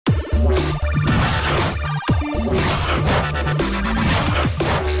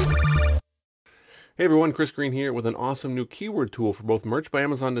Hey everyone, Chris Green here with an awesome new keyword tool for both Merch by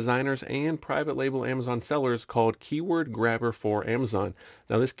Amazon designers and private label Amazon sellers called Keyword Grabber for Amazon.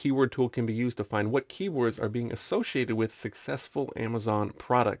 Now this keyword tool can be used to find what keywords are being associated with successful Amazon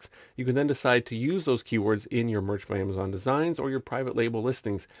products. You can then decide to use those keywords in your Merch by Amazon designs or your private label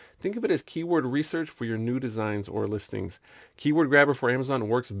listings. Think of it as keyword research for your new designs or listings. Keyword Grabber for Amazon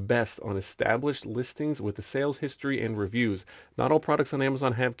works best on established listings with the sales history and reviews. Not all products on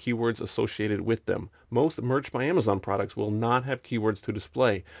Amazon have keywords associated with them. Most Merch by Amazon products will not have keywords to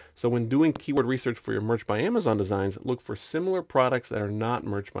display. So when doing keyword research for your Merch by Amazon designs, look for similar products that are not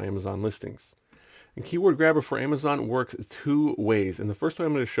Merch by Amazon listings. And Keyword Grabber for Amazon works two ways. And the first way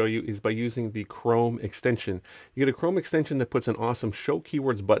I'm going to show you is by using the Chrome extension. You get a Chrome extension that puts an awesome Show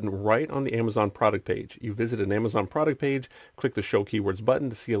Keywords button right on the Amazon product page. You visit an Amazon product page, click the Show Keywords button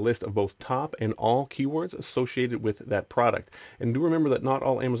to see a list of both top and all keywords associated with that product. And do remember that not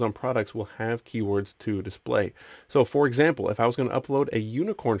all Amazon products will have keywords to display. So for example, if I was going to upload a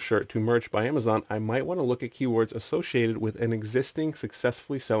unicorn shirt to Merch by Amazon, I might want to look at keywords associated with an existing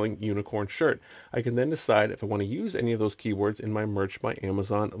successfully selling unicorn shirt. I can then decide if I want to use any of those keywords in my Merch by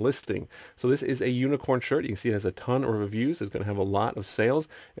Amazon listing. So this is a unicorn shirt. You can see it has a ton of reviews. It's going to have a lot of sales.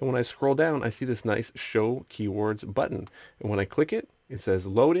 And when I scroll down, I see this nice Show Keywords button. And when I click it, it says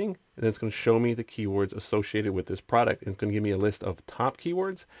loading, and it's going to show me the keywords associated with this product. And it's going to give me a list of top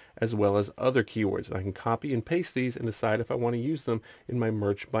keywords as well as other keywords. And I can copy and paste these and decide if I want to use them in my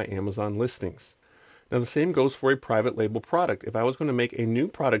Merch by Amazon listings. Now the same goes for a private label product. If I was going to make a new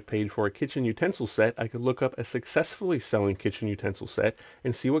product page for a kitchen utensil set, I could look up a successfully selling kitchen utensil set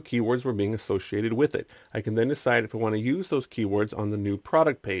and see what keywords were being associated with it. I can then decide if I want to use those keywords on the new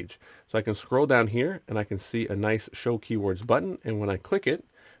product page. So I can scroll down here and I can see a nice Show Keywords button, and when I click it,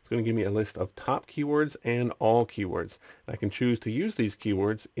 it's going to give me a list of top keywords and all keywords. I can choose to use these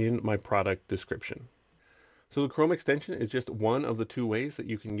keywords in my product description. So the Chrome extension is just one of the two ways that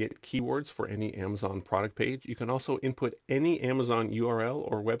you can get keywords for any Amazon product page. You can also input any Amazon URL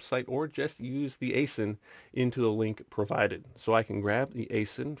or website, or just use the ASIN into the link provided. So I can grab the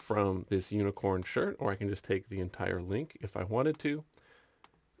ASIN from this unicorn shirt, or I can just take the entire link if I wanted to.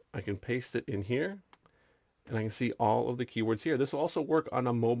 I can paste it in here, and I can see all of the keywords here. This will also work on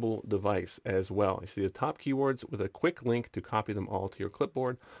a mobile device as well. You see the top keywords with a quick link to copy them all to your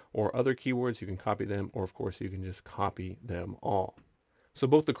clipboard, or other keywords, you can copy them, or of course you can just copy them all. So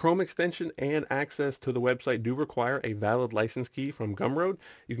both the Chrome extension and access to the website do require a valid license key from Gumroad.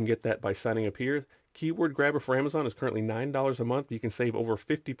 You can get that by signing up here. Keyword Grabber for Amazon is currently $9 a month. You can save over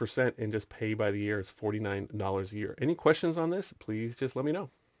 50% and just pay by the year. It's $49 a year. Any questions on this? Please just let me know.